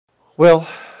Well,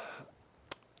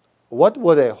 what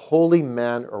would a holy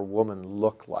man or woman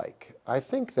look like? I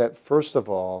think that, first of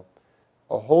all,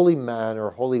 a holy man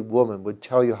or holy woman would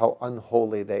tell you how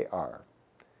unholy they are.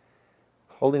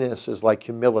 Holiness is like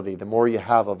humility. The more you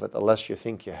have of it, the less you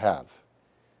think you have.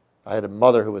 I had a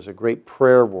mother who was a great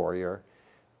prayer warrior.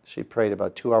 She prayed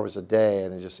about 2 hours a day,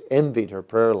 and I just envied her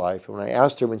prayer life. And when I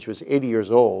asked her when she was 80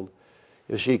 years old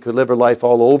if she could live her life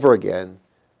all over again,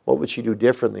 what would she do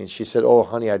differently? And she said, "Oh,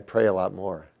 honey, I'd pray a lot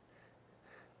more."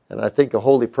 And I think a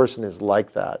holy person is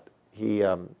like that. He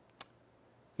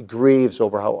grieves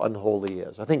over how unholy he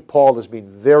is. I think Paul is being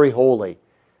very holy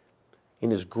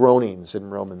in his groanings in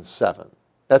Romans 7.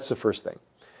 That's the first thing.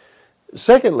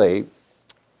 Secondly,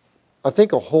 I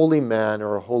think a holy man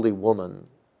or a holy woman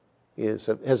has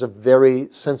a very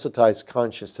sensitized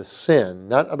conscience to sin,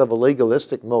 not out of a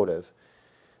legalistic motive,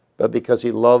 but because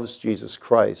he loves Jesus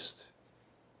Christ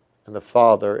and the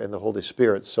Father and the Holy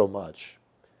Spirit so much.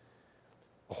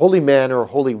 A holy man or a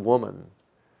holy woman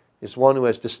is one who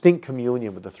has distinct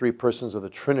communion with the three persons of the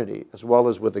Trinity, as well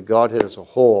as with the Godhead as a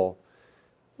whole,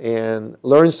 and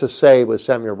learns to say with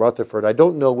Samuel Rutherford, "I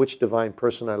don't know which divine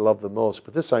person I love the most,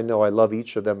 but this I know, I love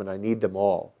each of them and I need them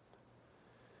all."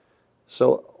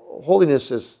 So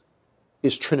holiness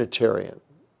is Trinitarian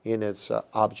in its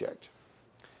object.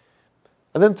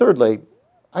 And then thirdly,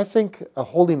 I think a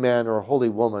holy man or a holy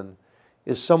woman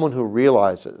is someone who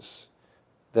realizes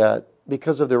that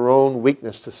because of their own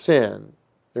weakness to sin,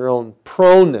 their own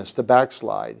proneness to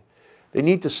backslide, they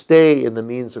need to stay in the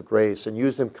means of grace and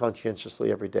use them conscientiously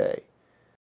every day.